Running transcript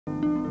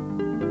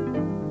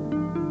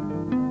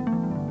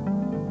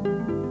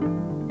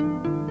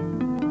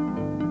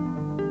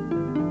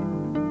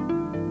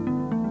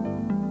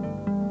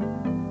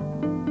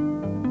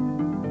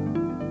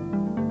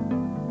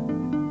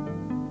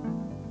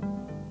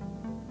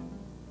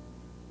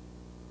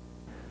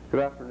Good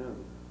afternoon.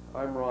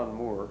 I'm Ron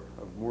Moore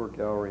of Moore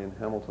Gallery in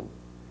Hamilton.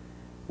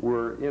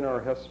 We're in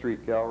our Hess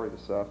Street Gallery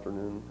this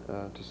afternoon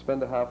to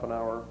spend a half an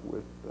hour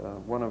with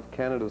one of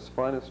Canada's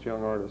finest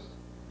young artists,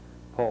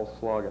 Paul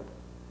Sloggett.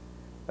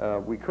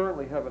 We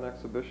currently have an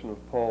exhibition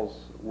of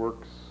Paul's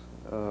works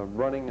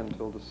running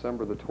until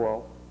December the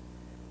 12th,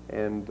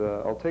 and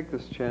I'll take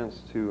this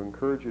chance to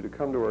encourage you to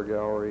come to our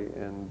gallery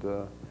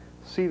and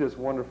see this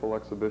wonderful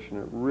exhibition.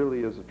 It really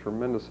is a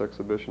tremendous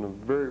exhibition of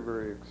very,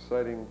 very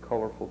exciting,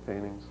 colorful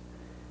paintings,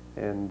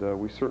 and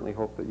we certainly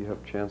hope that you have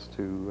a chance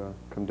to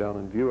come down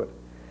and view it.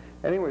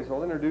 Anyways,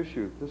 I'll introduce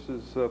you. This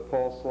is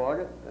Paul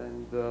Sloggett,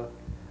 and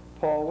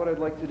Paul, what I'd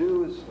like to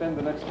do is spend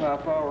the next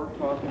half hour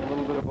talking a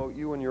little bit about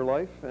you and your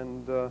life,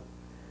 and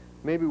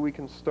maybe we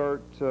can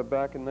start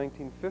back in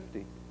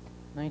 1950.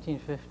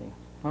 1950.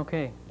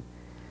 Okay.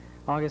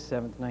 August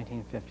 7th,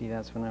 1950,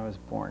 that's when I was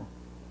born.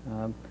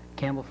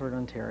 Campbellford,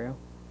 Ontario.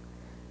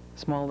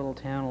 Small little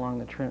town along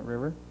the Trent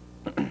River.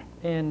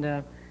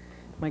 And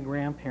my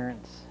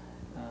grandparents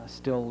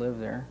still live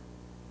there.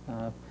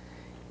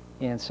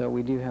 And so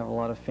we do have a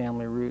lot of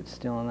family roots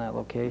still in that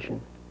location.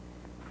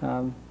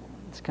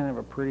 It's kind of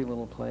a pretty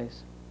little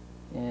place.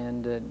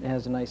 And it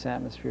has a nice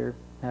atmosphere,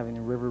 having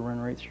the river run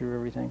right through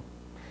everything.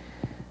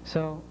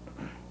 So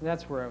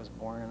that's where I was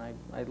born, and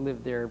I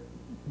lived there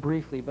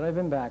briefly, but I've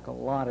been back a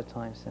lot of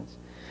times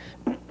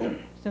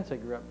since I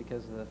grew up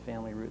because of the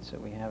family roots that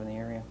we have in the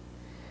area.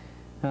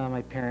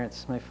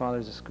 My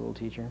father's a school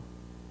teacher.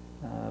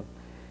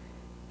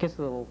 Gets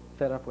a little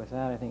fed up with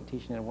that, I think,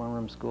 teaching at a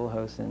one-room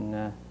schoolhouse in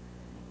the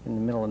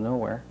middle of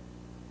nowhere.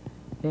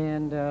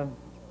 And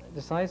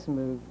decides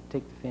to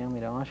take the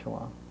family to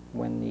Oshawa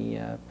when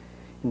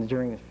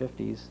during the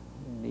 50s,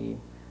 the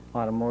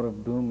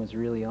automotive boom was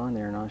really on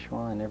there in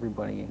Oshawa, and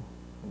everybody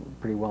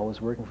pretty well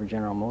was working for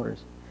General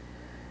Motors.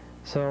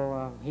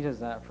 So he does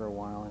that for a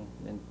while,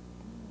 and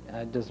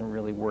it doesn't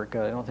really work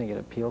out. I don't think it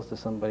appeals to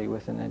somebody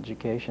with an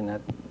education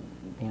at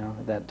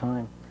that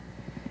time.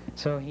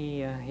 So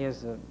he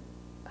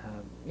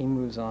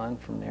moves on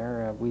from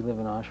there. We live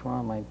in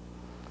Oshawa.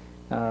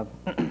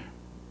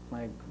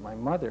 My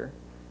mother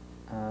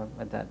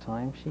at that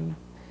time, she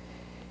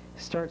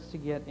starts to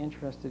get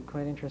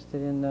quite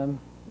interested in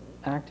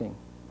acting,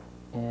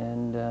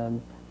 and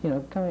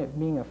kind of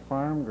being a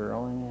farm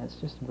girl, I mean, it's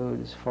just about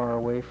as far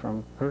away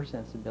from her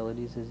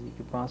sensibilities as you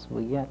could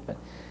possibly get, but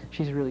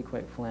she's really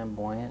quite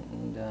flamboyant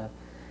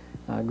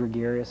and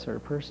gregarious sort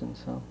of person,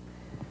 so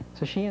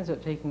she ends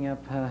up taking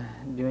up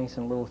doing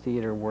some little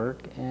theater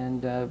work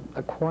and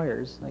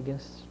acquires, I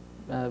guess,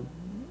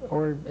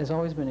 or has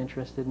always been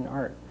interested in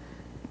art.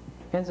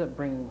 Ends up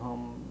bringing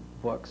home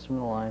books from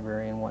the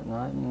library and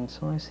whatnot, and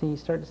so I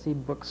start to see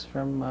books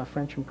from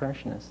French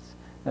Impressionists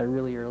at a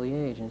really early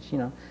age, and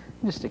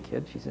just a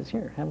kid, she says,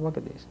 "Here, have a look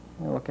at these."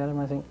 I look at them,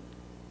 I think,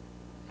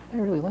 I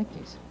really like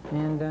these,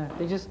 and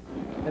they just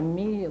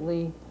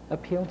immediately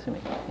appeal to me.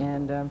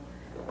 And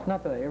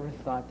not that I ever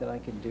thought that I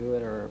could do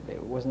it, or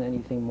it wasn't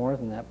anything more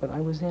than that, but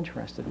I was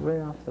interested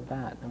right off the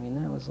bat. I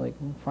mean, that was like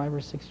 5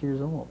 or 6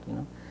 years old,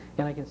 and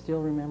I can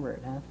still remember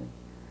it happening.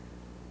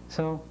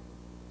 So,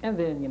 and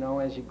then,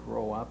 as you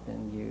grow up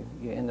and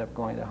you end up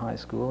going to high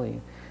school,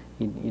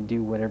 you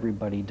do what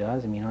everybody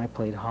does. I mean, I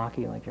played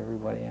hockey like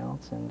everybody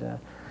else, and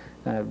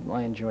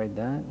I enjoyed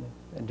that.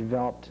 I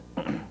developed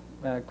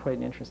quite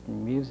an interest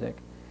in music,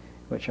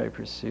 which I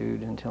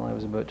pursued until I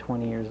was about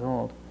 20 years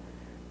old.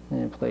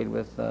 And I played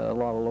with a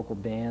lot of local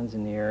bands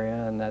in the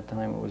area, and that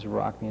time it was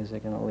rock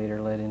music, and it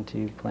later led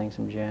into playing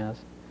some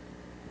jazz.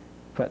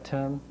 But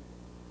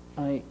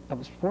I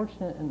was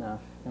fortunate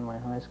enough in my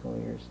high school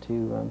years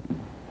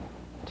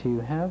to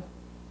have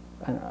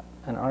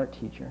an art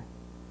teacher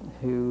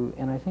who,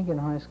 and I think in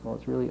high school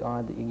it's really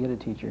odd that you get a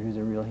teacher who's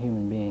a real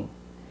human being.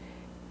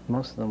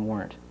 Most of them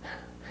weren't.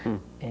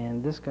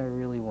 And this guy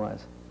really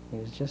was. He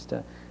was just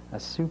a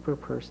super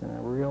person,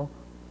 a real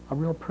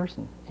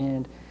person.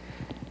 And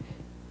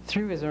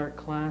through his art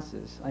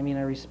classes, I mean,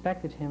 I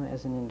respected him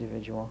as an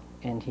individual,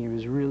 and he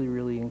was really,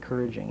 really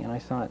encouraging. And I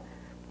thought,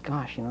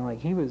 gosh, like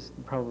he was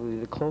probably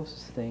the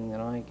closest thing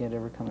that I could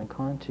ever come in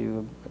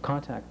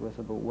contact with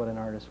about what an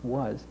artist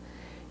was.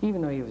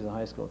 Even though he was a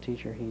high school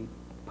teacher, he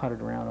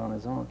puttered around on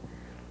his own.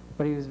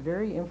 But he was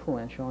very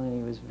influential, and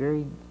he was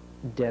very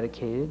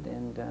dedicated,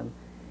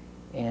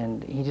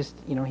 and he just,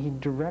 he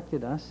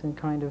directed us in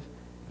kind of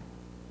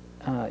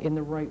in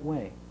the right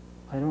way.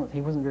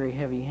 He wasn't very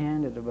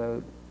heavy-handed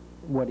about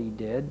what he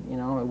did. It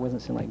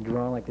wasn't something like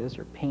draw like this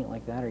or paint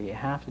like that or you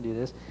have to do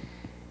this.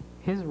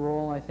 His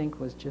role, I think,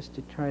 was just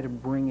to try to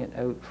bring it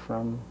out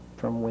from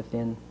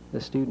within the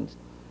students.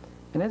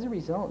 And as a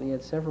result, he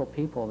had several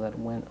people that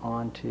went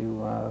on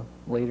to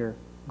later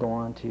go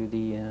on to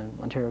the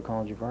Ontario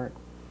College of Art.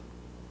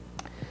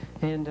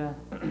 And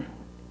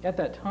at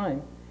that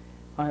time,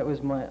 I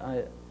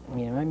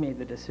made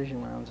the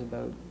decision when I was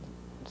about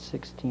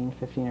 15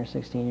 or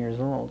 16 years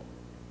old,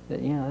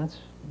 that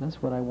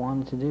that's what I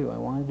wanted to do. I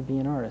wanted to be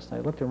an artist. I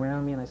looked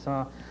around me and I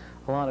saw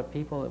a lot of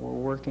people that were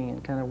working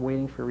and kind of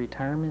waiting for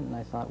retirement, and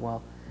I thought,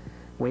 well,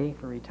 waiting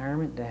for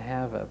retirement to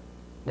have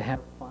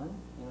fun,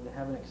 to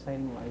have an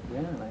exciting life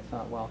then. And I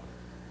thought, well,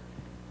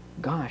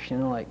 gosh, you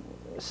know, like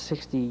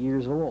 60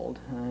 years old.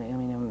 I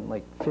mean, I'm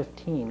like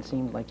 15,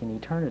 seemed like an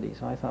eternity.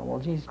 So I thought, well,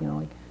 geez, you know,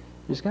 like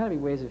there's got to be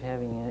ways of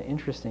having an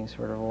interesting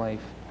sort of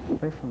life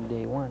right from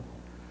day one.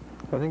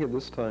 I think at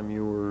this time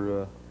you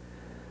were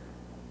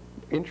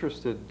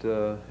interested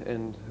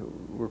and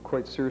were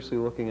quite seriously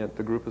looking at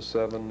the Group of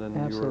Seven, and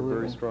Absolutely. you were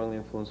very strongly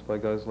influenced by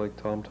guys like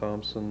Tom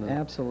Thompson and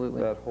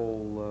Absolutely. that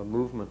whole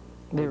movement.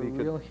 They were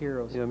real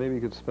heroes. Yeah, maybe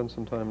you could spend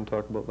some time and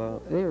talk about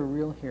that. They were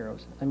real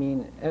heroes. I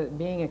mean,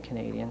 being a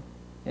Canadian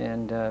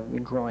and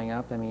growing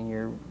up, I mean,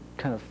 you're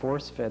kind of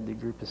force-fed the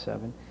Group of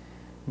Seven,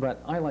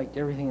 but I liked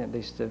everything that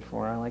they stood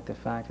for. I liked the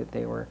fact that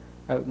they were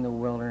out in the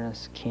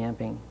wilderness,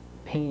 camping,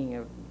 painting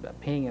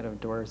out of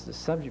doors. The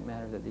subject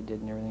matter that they did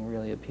and everything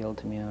really appealed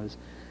to me. I was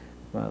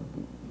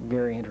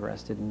very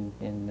interested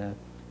in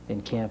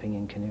camping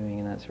and canoeing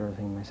and that sort of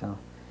thing myself.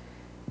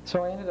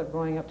 So I ended up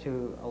going up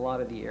to a lot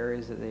of the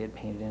areas that they had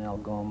painted in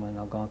Algoma and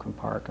Algonquin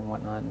Park and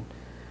whatnot, and,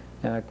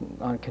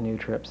 on canoe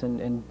trips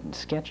and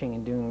sketching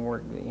and doing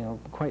work, you know,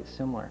 quite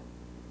similar.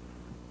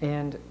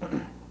 And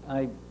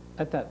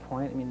at that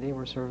point, I mean, they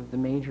were sort of the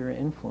major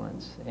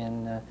influence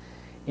in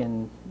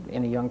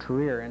a young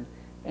career.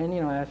 And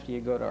you know, after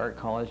you go to art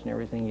college and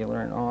everything, you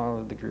learn,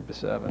 oh, the Group of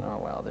Seven, oh,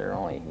 well, they're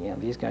only, you know,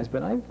 these guys.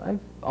 But I've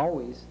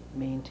always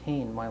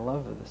maintained my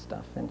love of this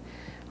stuff, and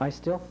I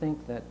still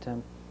think that,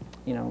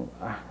 you know,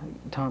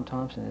 Tom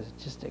Thompson is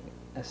just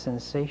a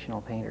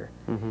sensational painter.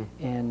 Mm-hmm.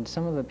 And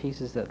some of the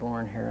pieces that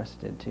Lauren Harris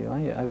did too,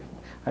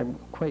 I'm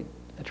quite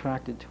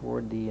attracted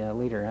toward the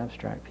later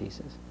abstract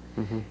pieces.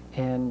 Mm-hmm.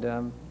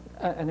 And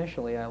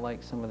initially, I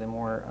liked some of the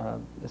more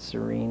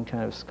serene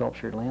kind of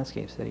sculptured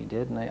landscapes that he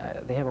did, and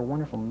they have a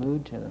wonderful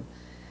mood to them.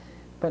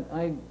 But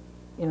I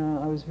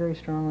was very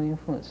strongly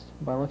influenced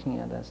by looking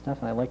at that stuff,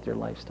 and I liked their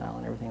lifestyle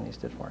and everything they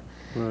stood for.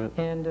 Right.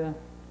 And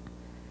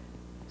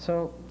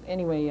so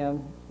anyway,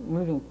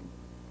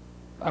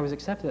 I was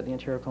accepted at the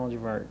Ontario College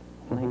of Art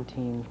in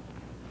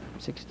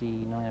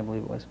 1969, I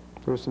believe it was.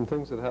 There were some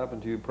things that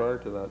happened to you prior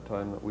to that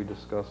time that we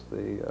discussed.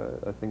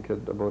 I think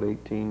at about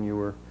 18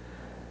 you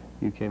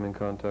came in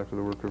contact with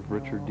the work of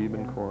Richard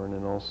Diebenkorn,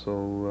 and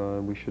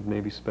also we should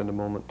maybe spend a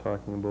moment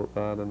talking about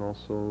that, and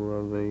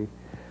also the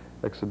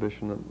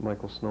exhibition that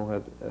Michael Snow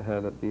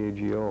had at the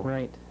AGO.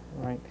 Right,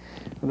 right.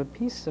 Well, the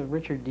piece of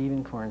Richard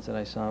Diebenkorn's that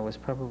I saw was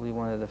probably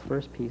one of the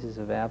first pieces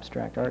of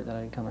abstract art that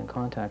I'd come in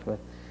contact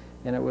with,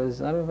 and it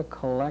was out of a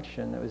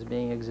collection that was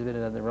being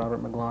exhibited at the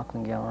Robert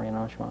McLaughlin Gallery in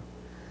Oshawa.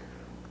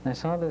 And I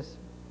saw this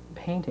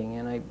painting,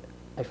 and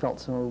I felt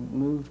so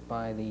moved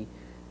by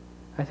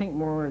I think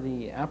more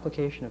the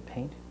application of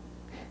paint,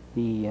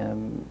 the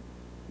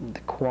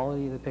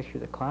quality of the picture,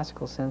 the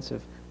classical sense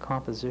of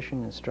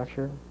composition and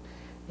structure,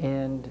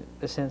 and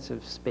the sense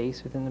of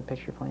space within the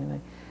picture plane.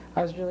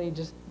 I was really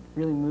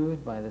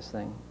moved by this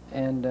thing,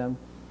 and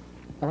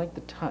I like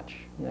the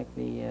touch, like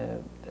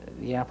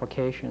the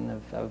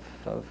application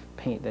of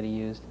paint that he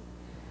used.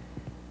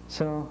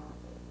 So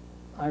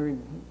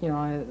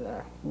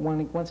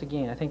once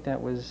again, I think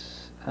that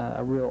was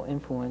a real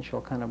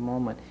influential kind of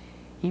moment.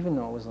 Even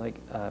though it was like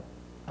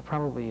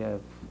probably a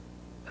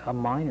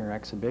minor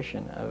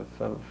exhibition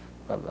of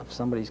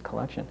somebody's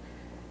collection,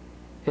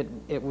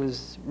 it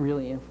was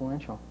really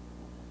influential.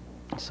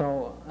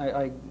 So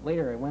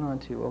later I went on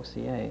to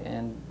OCA,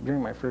 and during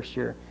my first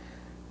year,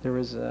 there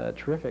was a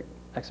terrific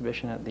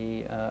exhibition at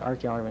the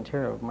Art Gallery of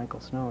Ontario of Michael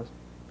Snow's,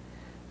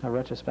 a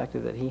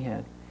retrospective that he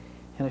had,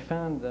 and I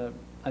found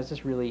I was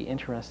just really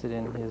interested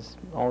in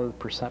all the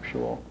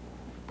perceptual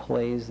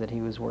plays that he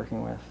was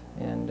working with,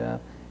 and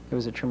it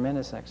was a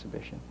tremendous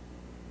exhibition.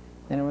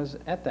 And it was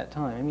at that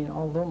time, I mean,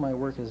 although my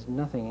work is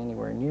nothing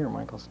anywhere near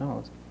Michael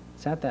Snow's,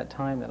 it's at that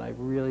time that I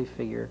really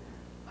figured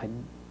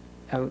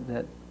out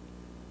that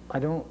I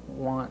don't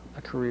want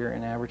a career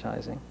in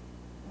advertising.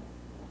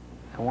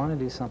 I want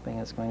to do something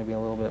that's going to be a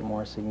little bit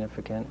more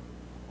significant.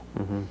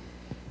 Mm-hmm.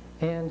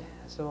 And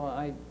so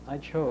I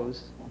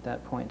chose at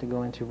that point to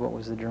go into what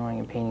was the drawing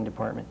and painting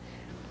department.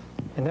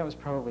 And that was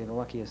probably the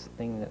luckiest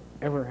thing that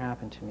ever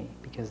happened to me,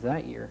 because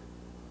that year,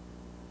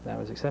 I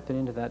was accepted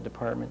into that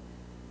department.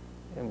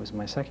 It was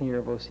my second year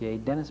of OCA.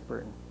 Dennis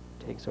Burton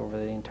takes over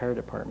the entire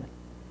department.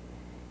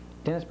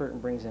 Dennis Burton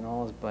brings in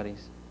all his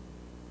buddies.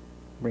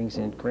 Brings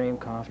in Graham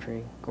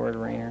Coftree, Gord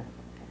Rayner,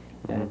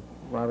 and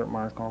Robert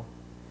Markle.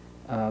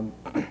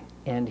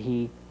 And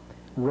he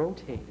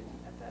rotated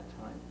at that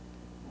time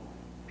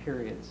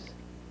periods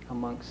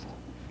amongst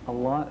a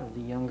lot of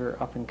the younger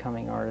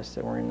up-and-coming artists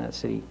that were in that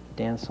city.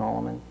 Dan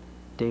Solomon,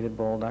 David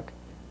Bolduc.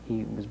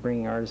 He was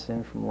bringing artists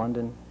in from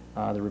London.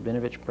 The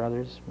Rabinovich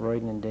brothers,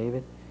 Royden and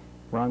David,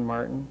 Ron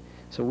Martin.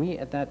 So we,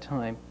 at that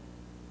time,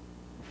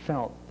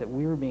 felt that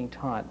we were being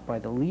taught by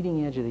the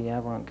leading edge of the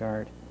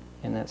avant-garde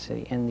in that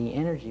city, and the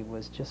energy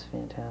was just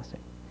fantastic.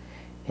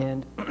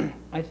 And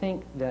I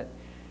think that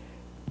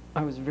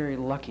I was very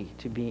lucky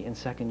to be in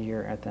second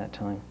year at that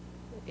time.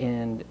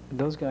 And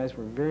those guys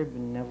were very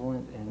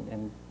benevolent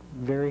and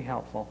very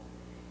helpful.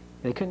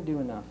 They couldn't do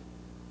enough.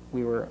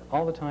 We were,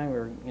 all the time,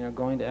 we were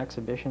going to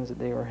exhibitions that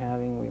they were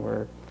having. We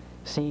were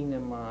seeing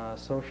them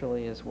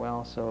socially as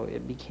well, so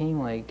it became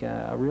like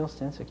a real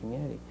sense of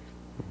community.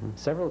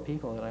 Several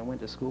people that I went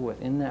to school with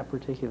in that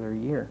particular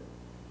year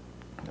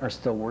are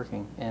still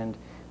working, and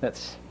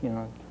that's, you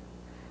know,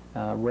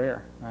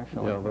 rare,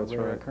 actually. Yeah, that's a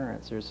rare right.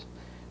 occurrence. There's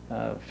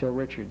Phil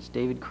Richards,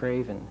 David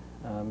Craven,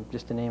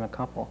 just to name a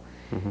couple.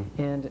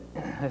 And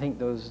I think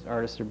those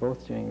artists are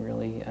both doing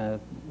really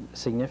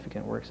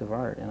significant works of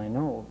art, and I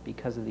know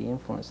because of the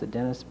influence that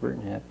Dennis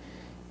Burton had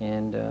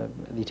and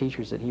the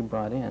teachers that he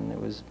brought in,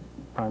 it was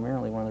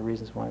primarily one of the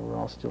reasons why we're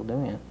all still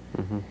doing it.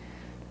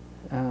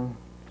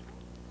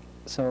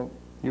 So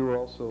you were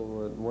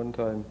also at one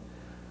time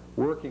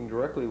working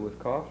directly with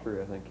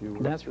Coffrey, I think. You were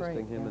That's assisting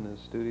right, him yeah. in his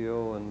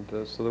studio,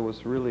 and so there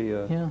was really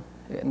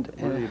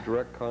really a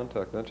direct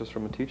contact, not just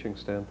from a teaching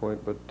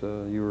standpoint, but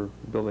you were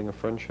building a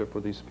friendship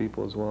with these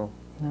people as well.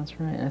 That's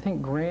right. I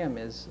think Graham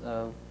is,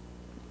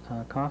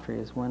 Coffrey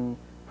is one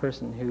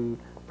person who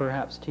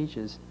perhaps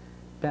teaches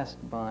best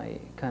by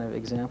kind of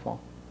example.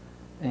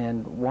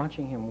 And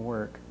watching him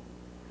work,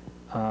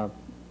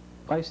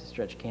 I used to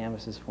stretch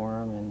canvases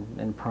for him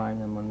and prime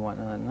them and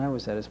whatnot, and I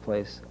was at his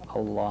place a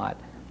lot.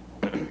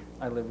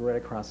 I lived right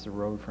across the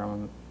road from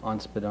him on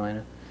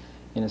Spadina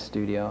in his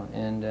studio,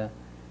 and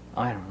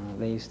I don't know,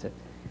 they used to,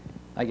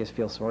 I guess,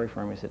 feel sorry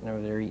for me sitting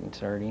over there eating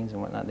sardines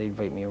and whatnot. They'd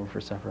invite me over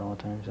for supper all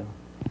the time, so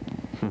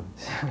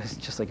it was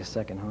just like a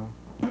second home.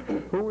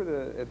 Who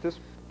were at this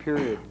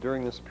period,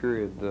 during this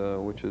period,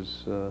 which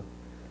is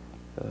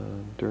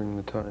during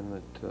the time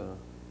that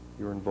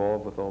you were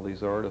involved with all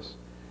these artists,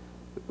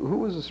 who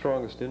was the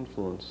strongest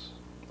influence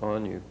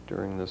on you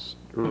during this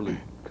early,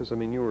 because I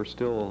mean you were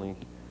still only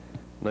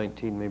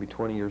 19, maybe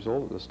 20 years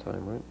old at this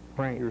time, right?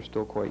 Right. You were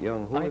still quite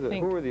young.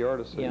 Who were the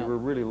artists that you were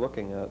really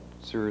looking at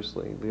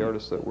seriously, the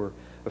artists that were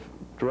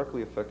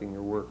directly affecting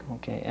your work?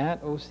 Okay,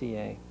 at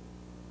OCA,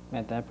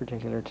 at that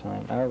particular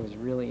time, I was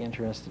really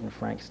interested in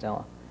Frank Stella.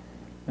 I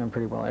remember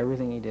pretty well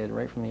everything he did,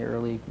 right from the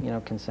early, you know,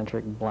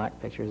 concentric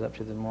black pictures up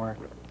to the more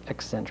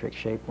eccentric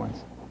shaped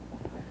ones.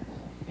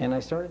 And I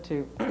started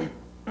to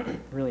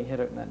really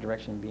head out in that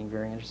direction, being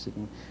very interested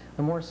in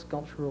a more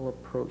sculptural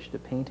approach to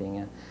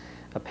painting,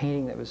 a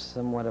painting that was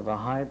somewhat of a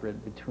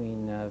hybrid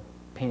between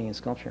painting and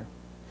sculpture.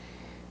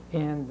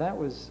 And that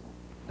was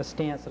a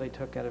stance that I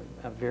took at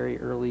a very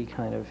early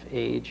kind of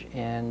age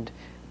and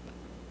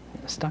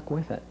stuck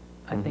with it.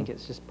 I think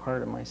it's just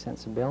part of my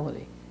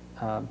sensibility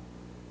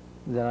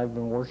that I've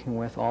been working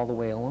with all the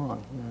way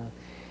along.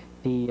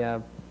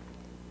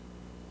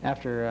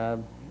 After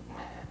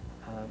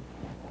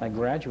I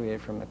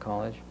graduated from the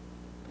college,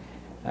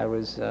 I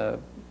was, the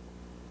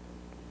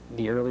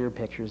earlier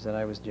pictures that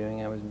I was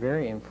doing, I was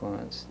very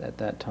influenced at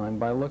that time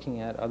by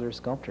looking at other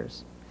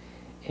sculptors,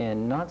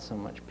 and not so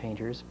much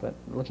painters, but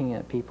looking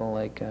at people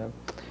like,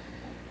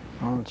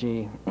 oh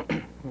gee,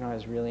 you know, I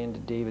was really into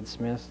David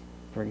Smith,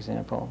 for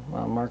example,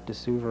 Mark de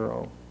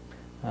Souvero,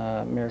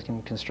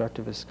 American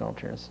constructivist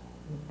sculptures.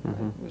 I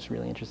was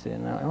really interested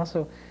in that.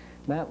 Also,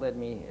 that led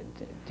me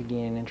to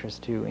gain an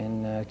interest too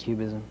in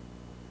Cubism.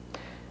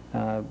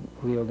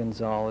 Leo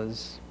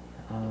Gonzalez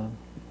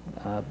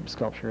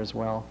sculpture as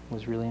well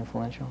was really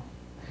influential.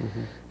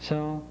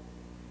 So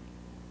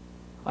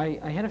I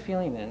had a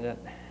feeling then that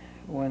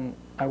when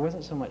I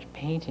wasn't so much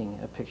painting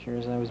a picture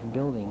as I was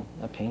building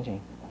a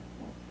painting.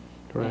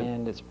 Right.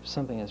 And it's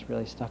something that's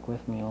really stuck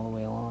with me all the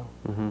way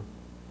along.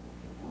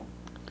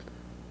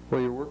 Well,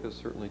 your work has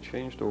certainly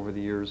changed over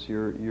the years.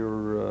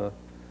 Your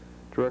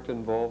direct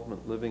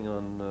involvement living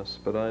on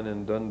Spadina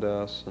and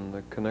Dundas and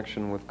the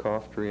connection with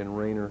Coftry and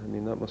Rayner, I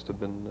mean, that must have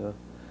been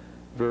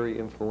very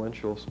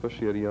influential,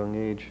 especially at a young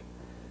age.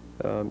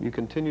 You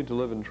continued to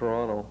live in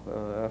Toronto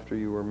after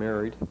you were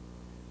married,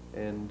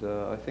 and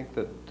I think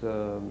that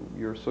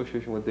your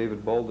association with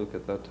David Baldock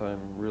at that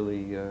time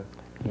really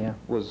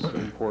was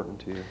important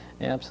to you.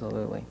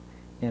 Absolutely.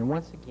 And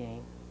once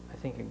again, I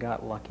think I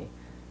got lucky.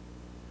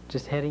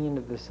 Just heading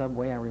into the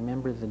subway, I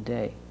remember the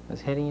day. I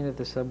was heading into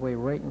the subway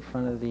right in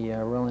front of the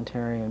Royal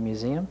Ontario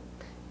Museum.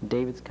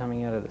 David's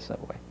coming out of the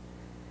subway.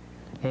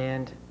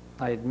 And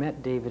I had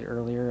met David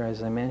earlier.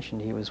 As I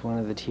mentioned, he was one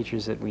of the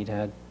teachers that we'd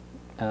had,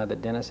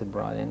 that Dennis had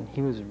brought in.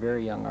 He was a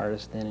very young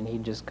artist then, and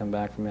he'd just come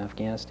back from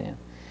Afghanistan.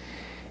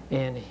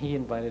 And he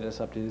invited us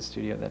up to his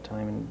studio at that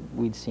time, and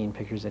we'd seen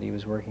pictures that he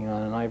was working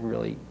on, and I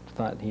really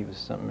thought he was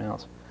something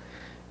else.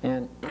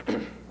 And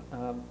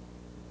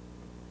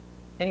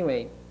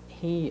anyway,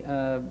 he,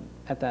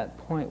 at that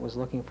point, was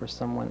looking for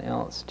someone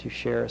else to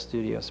share a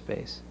studio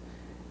space.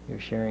 He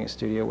was sharing a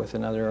studio with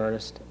another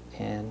artist,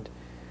 and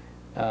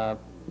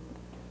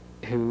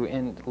who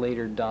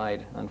later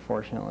died,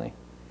 unfortunately,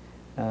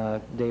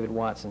 David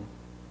Watson,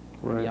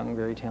 a young,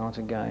 very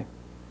talented guy.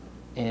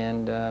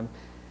 And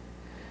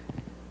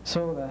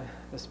so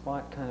the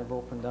spot kind of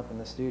opened up in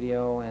the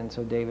studio, and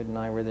so David and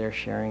I were there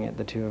sharing it,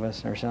 the two of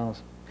us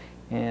ourselves.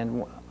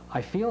 And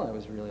I feel I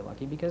was really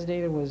lucky because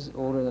David was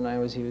older than I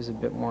was. He was a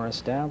bit more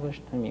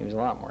established. I mean, he was a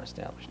lot more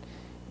established.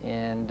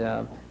 And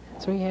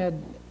so he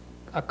had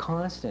a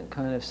constant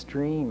kind of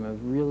stream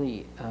of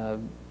really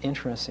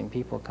interesting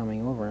people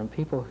coming over, and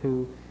people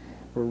who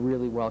were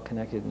really well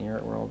connected in the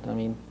art world. I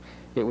mean,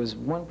 it was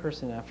one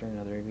person after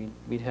another.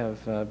 We'd have,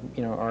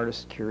 you know,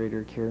 artist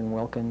curator Kieran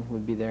Wilkin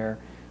would be there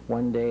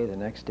one day. The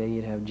next day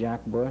you'd have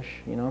Jack Bush,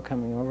 you know,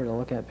 coming over to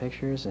look at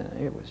pictures, and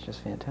it was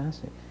just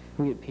fantastic.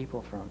 We had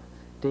people from,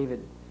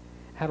 David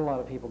had a lot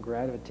of people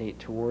gravitate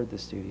toward the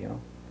studio,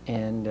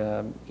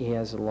 and he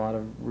has a lot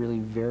of really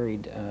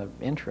varied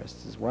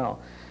interests as well.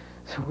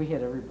 So we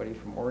had everybody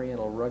from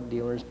Oriental rug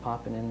dealers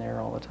popping in there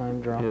all the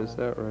time, drawing. Is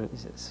that right?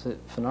 It's a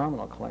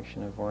phenomenal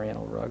collection of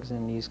Oriental rugs,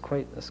 and he's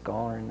quite a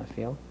scholar in the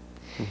field.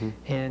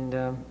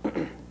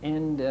 Mm-hmm.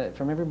 And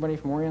from everybody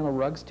from Oriental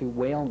rugs to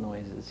whale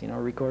noises, you know,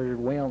 recorded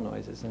whale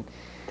noises. And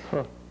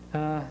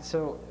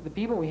so the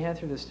people we had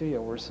through the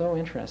studio were so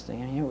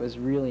interesting. I mean, it was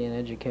really an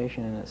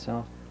education in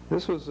itself.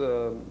 This was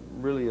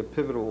really a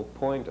pivotal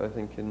point, I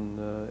think,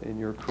 in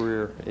your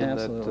career. In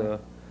Absolutely.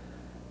 that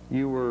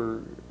you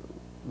were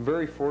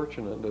very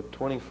fortunate at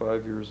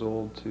 25 years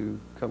old to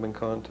come in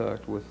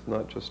contact with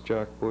not just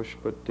Jack Bush,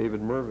 but David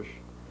Mirvish.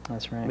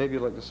 That's right. Maybe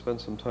you'd like to spend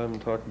some time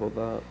and talk about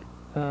that.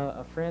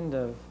 A friend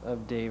of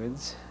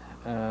David's,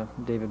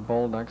 David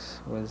Bolduc's,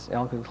 was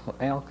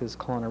Alcas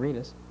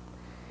Clonaritas,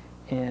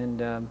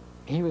 and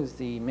he was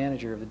the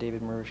manager of the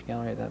David Mirvish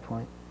Gallery at that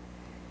point.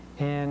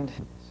 And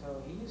so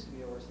he used to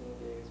be overseeing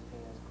David's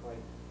paintings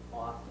quite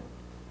often.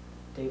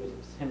 David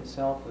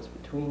himself was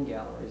between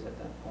galleries at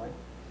that point,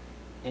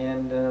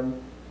 and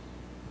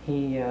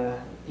he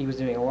was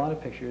doing a lot of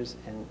pictures,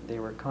 and they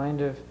were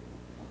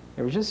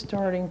just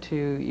starting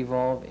to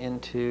evolve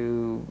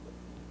into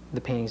the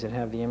paintings that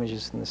have the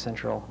images in the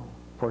central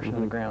portion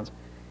of the grounds.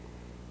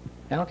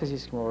 Alcas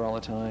used to come over all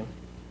the time,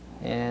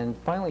 and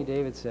finally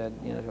David said,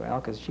 you know, to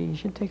Alcas, gee, you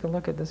should take a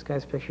look at this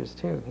guy's pictures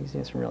too. He's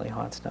doing some really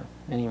hot stuff,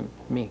 and even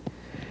me.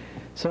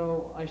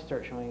 So I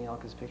start showing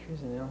Alcas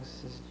pictures, and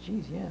Alcas says,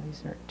 geez, yeah,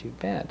 these aren't too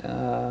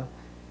bad.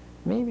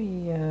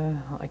 Maybe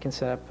I can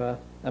set up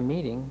a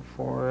meeting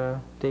for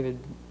David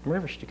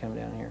Mirvish to come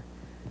down here.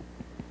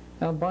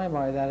 Now, by and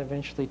by, that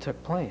eventually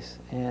took place,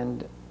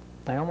 and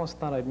I almost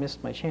thought I'd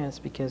missed my chance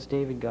because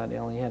David got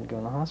ill and he had to go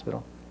in the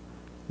hospital.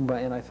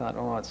 And I thought,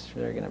 oh,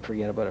 they're going to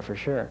forget about it for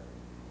sure.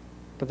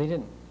 But they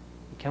didn't.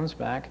 He comes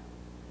back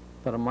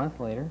about a month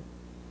later,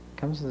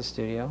 comes to the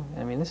studio.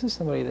 I mean, this is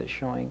somebody that's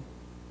showing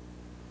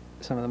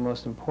some of the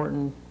most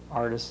important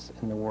artists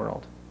in the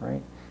world,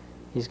 right?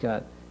 He's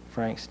got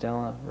Frank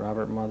Stella,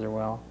 Robert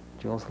Motherwell,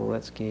 Jules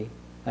Lelitsky.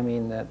 I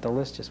mean, the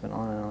list just went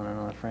on and on and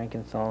on.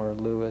 Frankenthaler,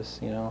 Lewis,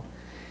 you know.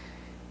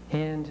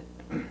 And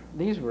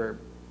these were,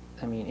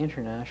 I mean,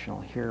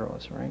 international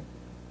heroes, right?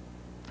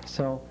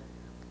 So,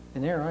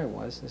 and there I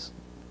was, this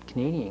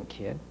Canadian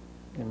kid,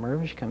 and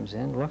Mirvish comes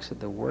in, looks at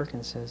the work,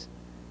 and says,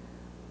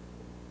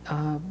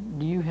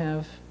 do you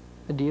have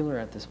a dealer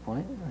at this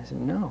point? And I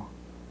said, no.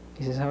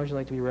 He says, how would you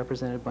like to be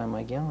represented by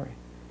my gallery?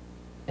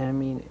 And I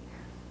mean,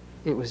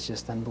 it was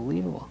just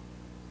unbelievable.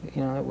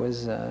 You know, it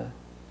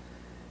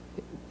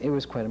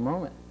was quite a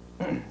moment.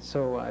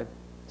 So I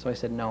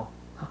said no.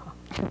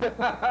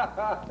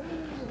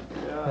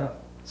 Yeah,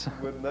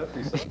 wouldn't that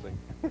be something?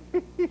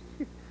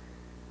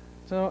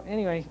 So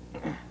anyway,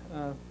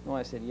 well,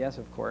 I said yes,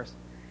 of course.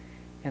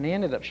 And they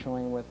ended up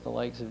showing with the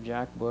likes of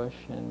Jack Bush,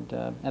 and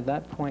at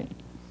that point,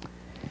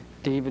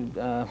 David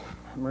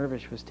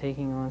Mirvish was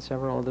taking on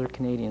several other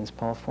Canadians,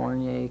 Paul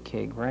Fournier,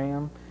 Kay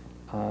Graham,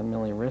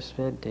 Millie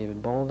Risford,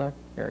 David Bolduc,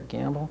 Eric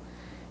Gamble,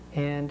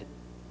 and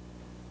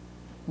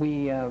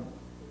we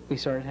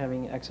started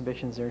having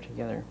exhibitions there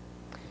together.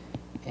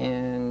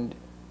 And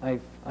I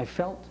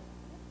felt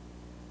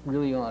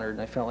really honored,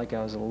 and I felt like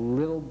I was a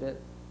little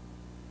bit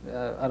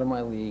out of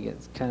my league.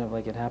 It's kind of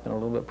like it happened a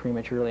little bit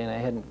prematurely, and I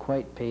hadn't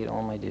quite paid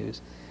all my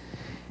dues.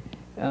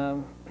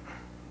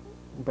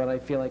 But I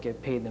feel like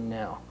I've paid them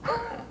now.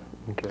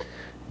 Okay.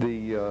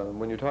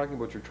 When you're talking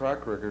about your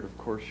track record, of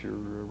course, your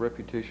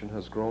reputation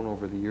has grown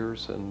over the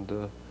years, and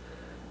the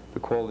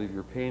quality of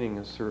your painting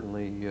is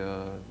certainly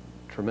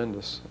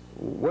tremendous.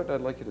 What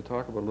I'd like you to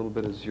talk about a little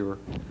bit is your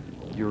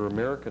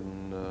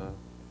American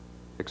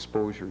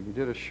exposure. You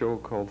did a show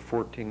called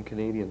 14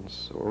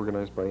 Canadians,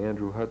 organized by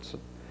Andrew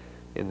Hudson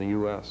in the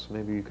U.S.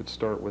 Maybe you could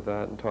start with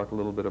that and talk a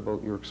little bit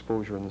about your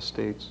exposure in the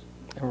States.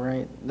 All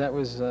right. That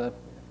was,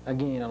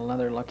 again,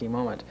 another lucky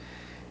moment.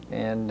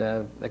 And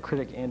the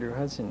critic Andrew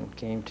Hudson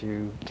came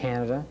to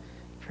Canada,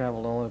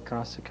 traveled all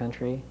across the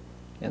country,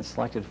 and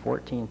selected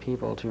 14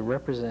 people to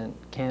represent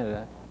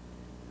Canada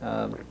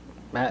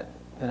at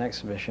an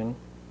exhibition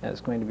that's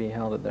going to be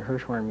held at the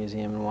Hirshhorn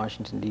Museum in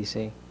Washington,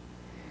 D.C.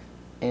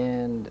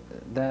 And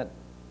that,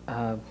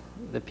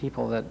 the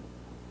people that,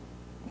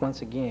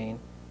 once again,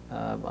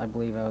 I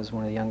believe I was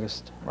one of the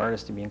youngest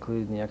artists to be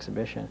included in the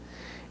exhibition,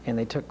 and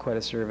they took quite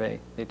a survey.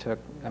 They took,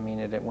 I mean,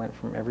 it went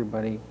from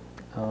everybody,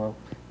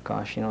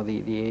 gosh, you know,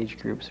 the age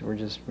groups were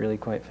just really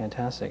quite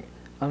fantastic.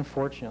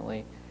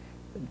 Unfortunately,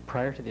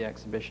 prior to the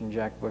exhibition,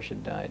 Jack Bush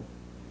had died.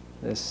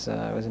 This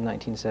was in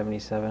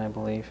 1977, I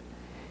believe,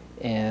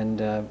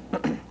 and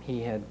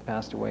he had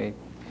passed away,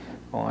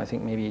 oh, I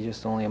think maybe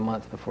just only a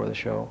month before the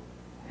show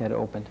had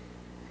opened.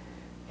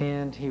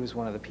 And he was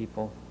one of the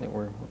people that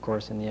were, of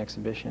course, in the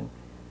exhibition.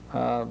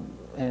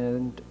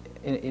 And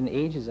in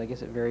ages, I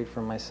guess it varied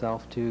from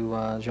myself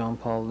to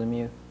Jean-Paul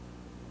Lemieux.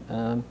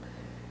 And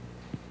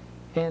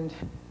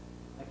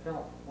I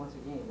felt, once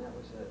again, that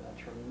was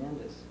a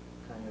tremendous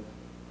kind of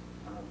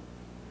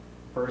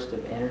burst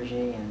of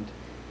energy and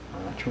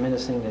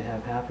tremendous thing to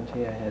have happen to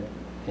you. I had,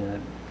 you know,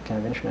 kind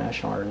of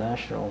international or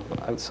national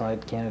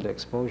outside Canada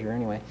exposure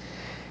anyway.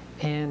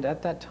 And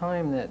at that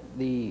time that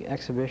the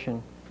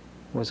exhibition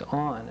was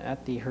on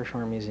at the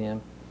Hirshhorn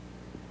Museum,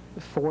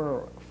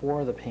 four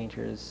of the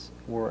painters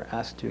were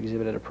asked to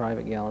exhibit at a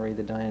private gallery,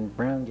 the Diane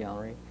Brown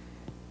Gallery,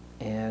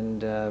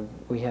 and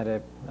we had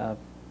a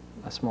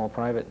small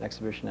private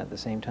exhibition at the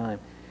same time,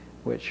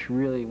 which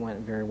really went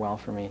very well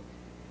for me.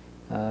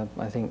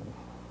 I think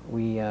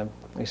we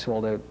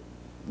sold out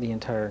the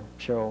entire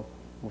show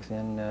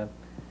within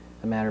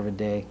a matter of a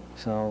day,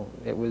 so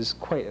it was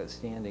quite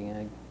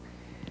outstanding,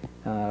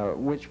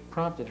 which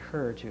prompted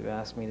her to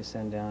ask me to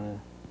send down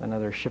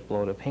another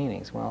shipload of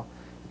paintings. Well,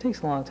 it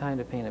takes a long time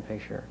to paint a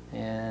picture,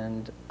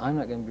 and I'm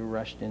not going to be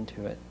rushed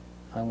into it.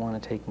 I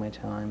want to take my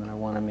time, and I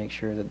want to make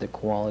sure that the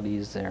quality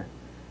is there.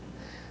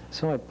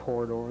 So I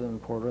poured over them,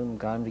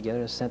 got them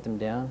together, sent them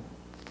down.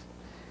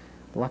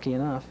 Lucky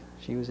enough,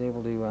 she was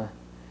able to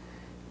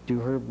do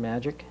her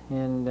magic,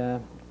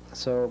 and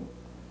so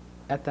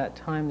at that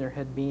time there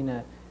had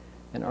been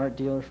an art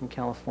dealer from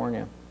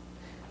California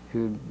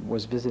who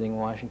was visiting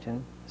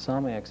Washington, saw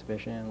my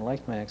exhibition and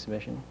liked my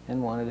exhibition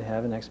and wanted to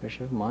have an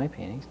exhibition of my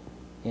paintings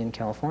in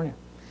California.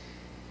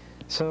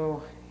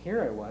 So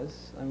here I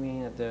was, I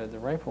mean, at the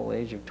ripe old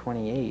age of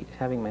 28,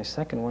 having my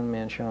second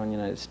one-man show in the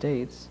United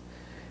States.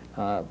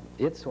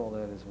 It sold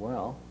out as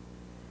well.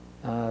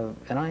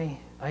 And I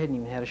hadn't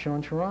even had a show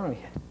in Toronto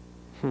yet.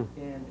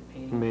 And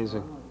painting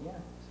amazing. in Toronto, yeah.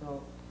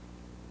 So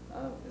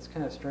it's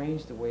kind of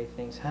strange the way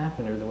things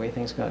happened or the way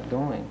things got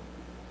going.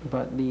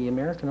 But the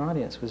American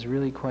audience was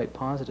really quite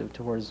positive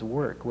towards the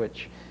work,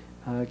 which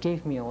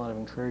gave me a lot of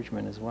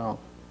encouragement as well.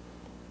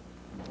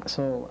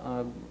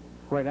 So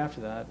right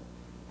after that,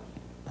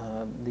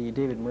 the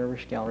David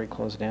Mirvish Gallery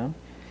closed down,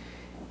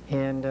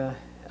 and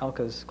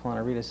Elka's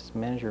Klonaritas'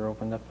 manager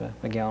opened up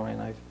a gallery,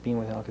 and I've been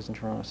with Elka's in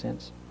Toronto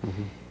since.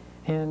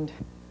 And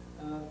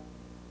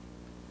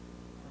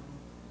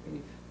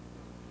you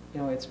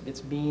know,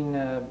 it's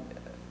been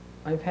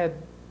I've had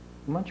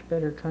much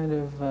better kind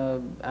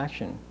of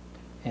action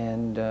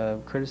and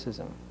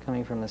criticism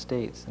coming from the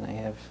States than I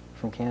have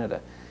from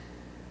Canada.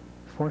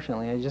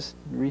 Fortunately, I just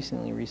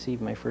recently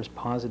received my first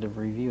positive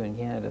review in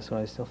Canada, so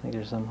I still think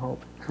there's some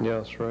hope. Yeah,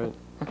 that's right.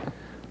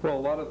 Well, a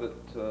lot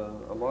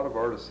of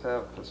artists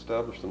have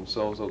established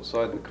themselves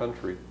outside the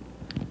country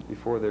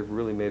before they've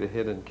really made a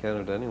hit in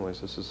Canada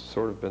anyways. This has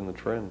sort of been the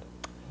trend.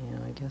 Yeah,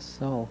 I guess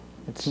so.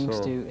 It seems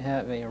to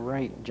have a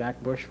right.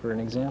 Jack Bush, for an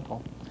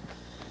example.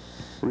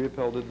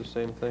 Riopelle did the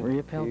same thing.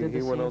 Riopelle did the same thing.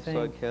 He went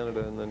outside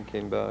Canada and then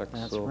came back.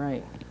 That's so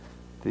right.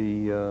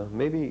 The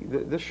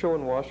this show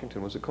in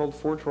Washington, was it called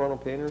Four Toronto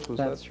Painters?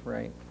 That's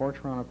right. Four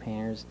Toronto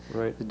Painters.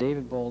 Right. The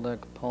David Bolduc,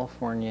 Paul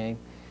Fournier,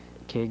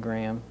 Kay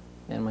Graham,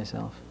 and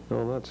myself.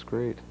 Oh, that's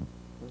great.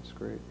 That's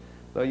great.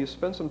 Now, you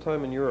spent some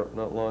time in Europe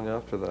not long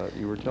after that.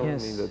 You were telling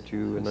me that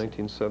you, in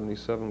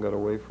 1977, got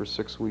away for a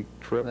 6-week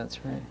trip.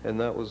 That's right. And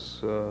that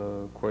was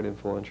quite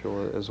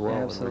influential as well.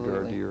 Absolutely. In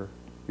regard to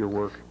your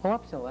work. Well,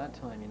 up till that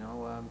time, you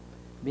know,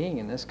 being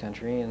in this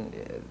country and,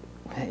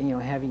 you know,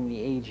 having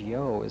the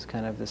AGO is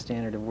kind of the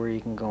standard of where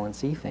you can go and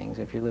see things.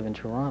 If you live in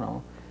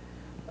Toronto,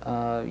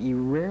 you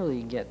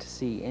rarely get to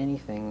see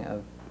anything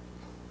of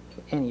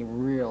any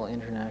real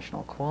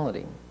international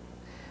quality.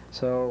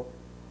 So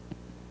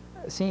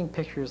seeing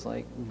pictures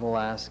like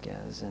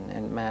Velázquez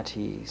and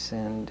Matisse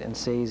and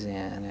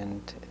Cézanne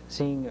and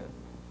seeing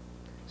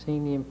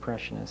the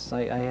Impressionists.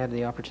 I had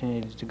the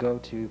opportunity to go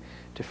to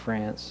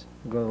France,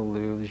 go to the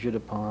Louvre, the Jeu de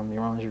Paume, the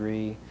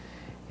Orangerie,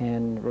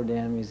 and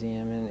Rodin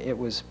Museum, and it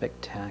was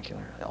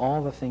spectacular.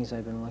 All the things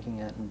I've been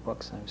looking at in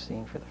books I've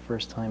seen for the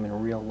first time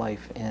in real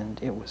life,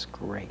 and it was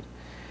great.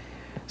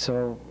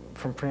 So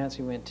from France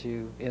we went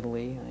to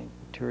Italy. I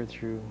toured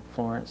through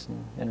Florence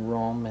and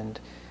Rome, and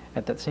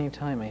at that same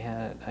time I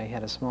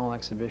had a small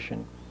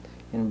exhibition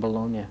in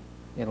Bologna,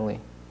 Italy.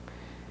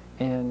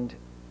 And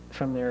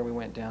from there we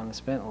went down and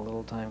spent a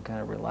little time kind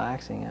of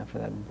relaxing after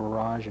that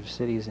barrage of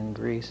cities in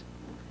Greece.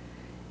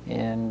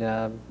 And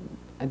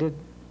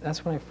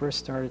that's when I first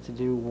started to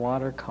do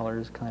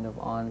watercolors kind of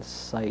on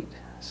site,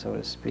 so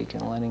to speak,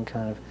 and letting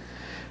kind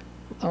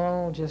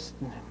of, just,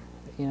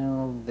 you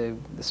know, the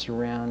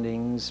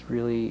surroundings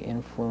really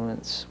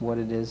influence what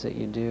it is that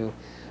you do.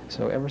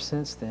 So ever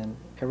since then,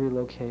 every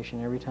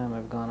location, every time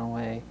I've gone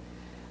away,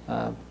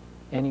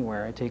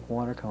 anywhere, I take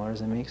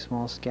watercolors and make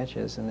small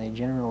sketches, and they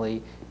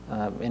generally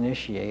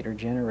initiate or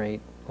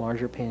generate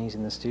larger paintings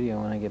in the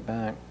studio when I get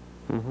back.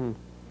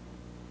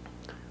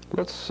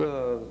 Let's,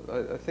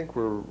 I think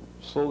we're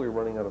slowly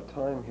running out of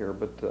time here,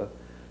 but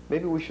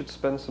maybe we should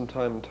spend some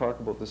time and talk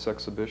about this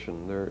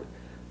exhibition.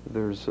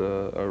 There's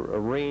a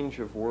range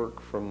of work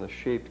from the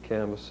shaped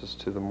canvases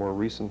to the more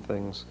recent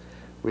things.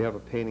 We have a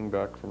painting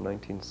back from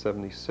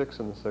 1976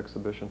 in this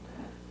exhibition.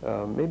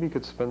 maybe you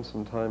could spend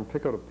some time,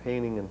 pick out a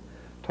painting and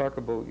talk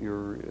about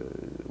your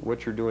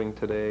what you're doing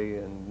today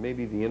and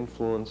maybe the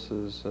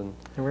influences, and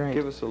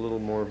give us a little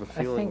more of a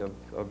feeling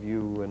of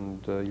you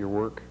and your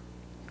work.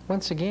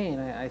 Once again,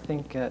 I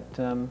think that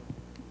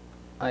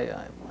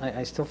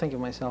I still think of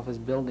myself as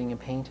building a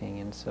painting,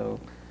 and so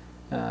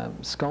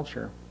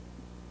sculpture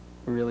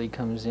really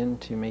comes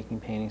into making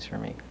paintings for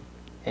me.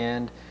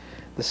 And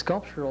the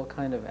sculptural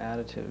kind of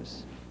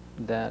additives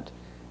that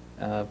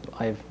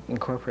I've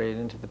incorporated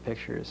into the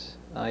pictures,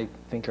 I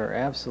think are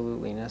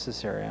absolutely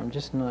necessary. I'm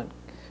just not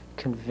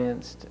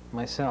convinced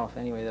myself,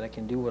 anyway, that I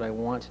can do what I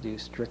want to do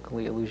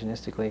strictly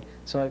illusionistically.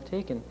 So I've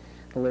taken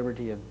the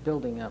liberty of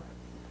building up,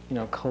 you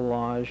know,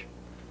 collage,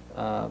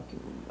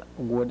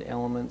 wood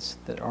elements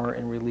that are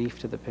in relief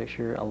to the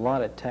picture, a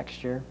lot of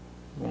texture,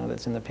 you know,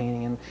 that's in the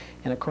painting,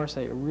 and of course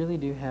I really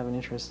do have an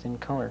interest in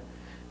color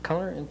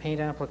and paint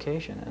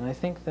application. And I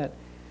think that,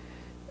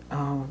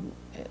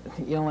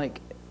 you know, like,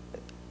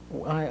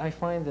 I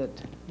find that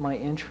my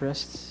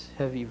interests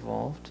have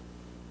evolved,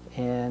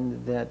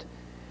 and that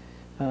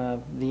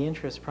the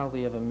interests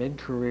probably of a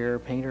mid-career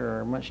painter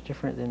are much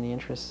different than the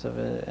interests of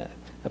a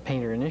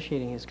painter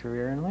initiating his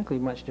career, and likely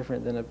much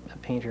different than a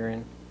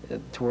painter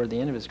toward the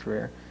end of his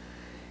career.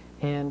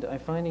 And I'm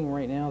finding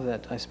right now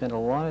that I spend a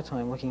lot of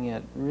time looking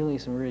at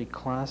some really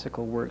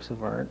classical works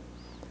of art,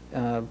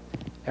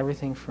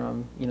 everything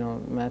from, you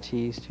know,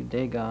 Matisse to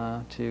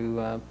Degas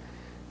to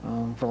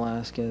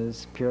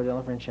Velázquez, Piero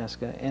della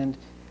Francesca, and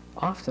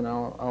often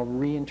I'll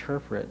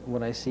reinterpret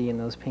what I see in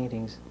those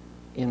paintings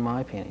in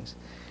my paintings.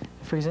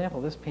 For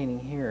example, this painting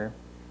here,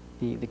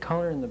 the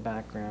color in the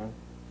background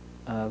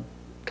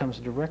comes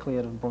directly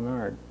out of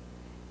Bonnard,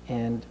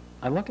 and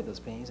I look at those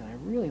paintings and I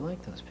really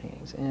like those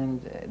paintings,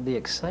 and they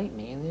excite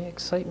me,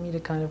 to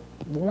kind of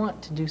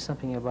want to do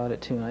something about it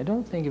too. And I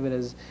don't think of it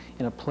as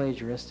in a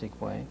plagiaristic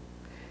way,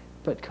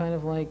 but kind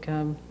of like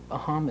a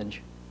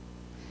homage.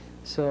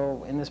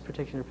 So in this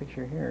particular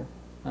picture here,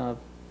 I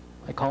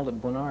called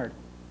it Bonnard,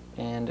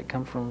 and it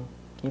came from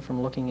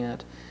looking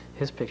at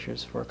his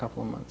pictures for a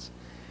couple of months.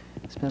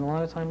 I spent a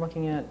lot of time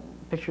looking at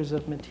pictures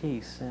of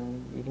Matisse,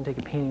 and you can take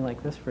a painting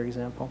like this, for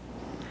example,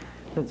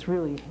 that's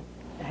really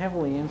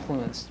heavily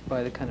influenced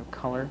by the kind of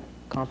color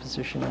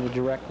composition and the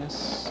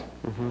directness,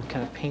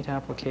 kind of paint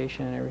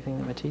application and everything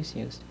that Matisse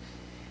used.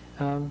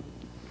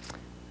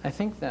 I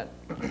think that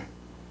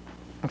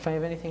if I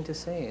have anything to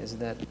say is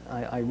that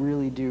I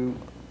really do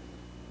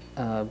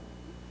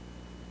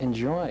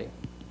enjoy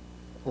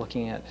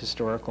looking at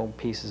historical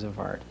pieces of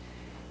art.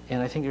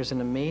 And I think there's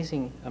an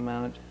amazing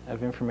amount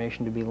of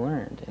information to be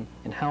learned.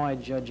 And how I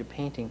judge a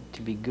painting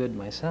to be good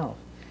myself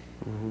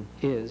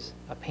is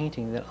a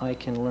painting that I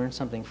can learn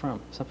something from,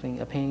 a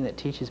painting that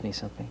teaches me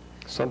something.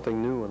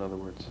 Something new, in other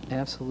words.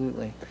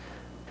 Absolutely.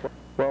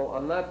 Well,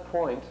 on that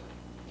point,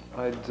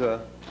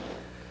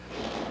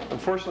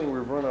 unfortunately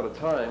we've run out of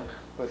time,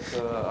 but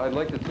I'd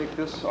like to take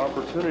this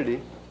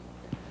opportunity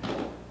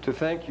to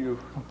thank you,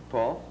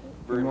 Paul,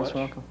 very much.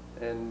 You're most welcome.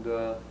 And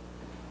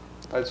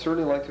I'd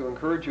certainly like to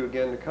encourage you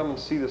again to come and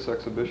see this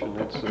exhibition.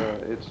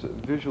 It's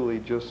visually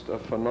just a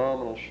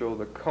phenomenal show.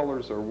 The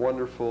colors are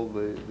wonderful.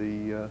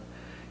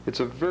 It's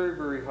a very,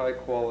 very high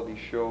quality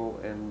show,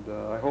 and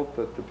I hope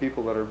that the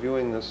people that are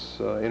viewing this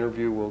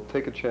interview will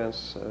take a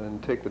chance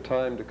and take the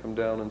time to come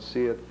down and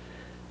see it.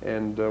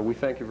 And we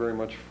thank you very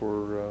much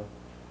for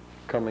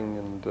coming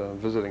and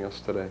visiting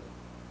us today.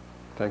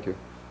 Thank you.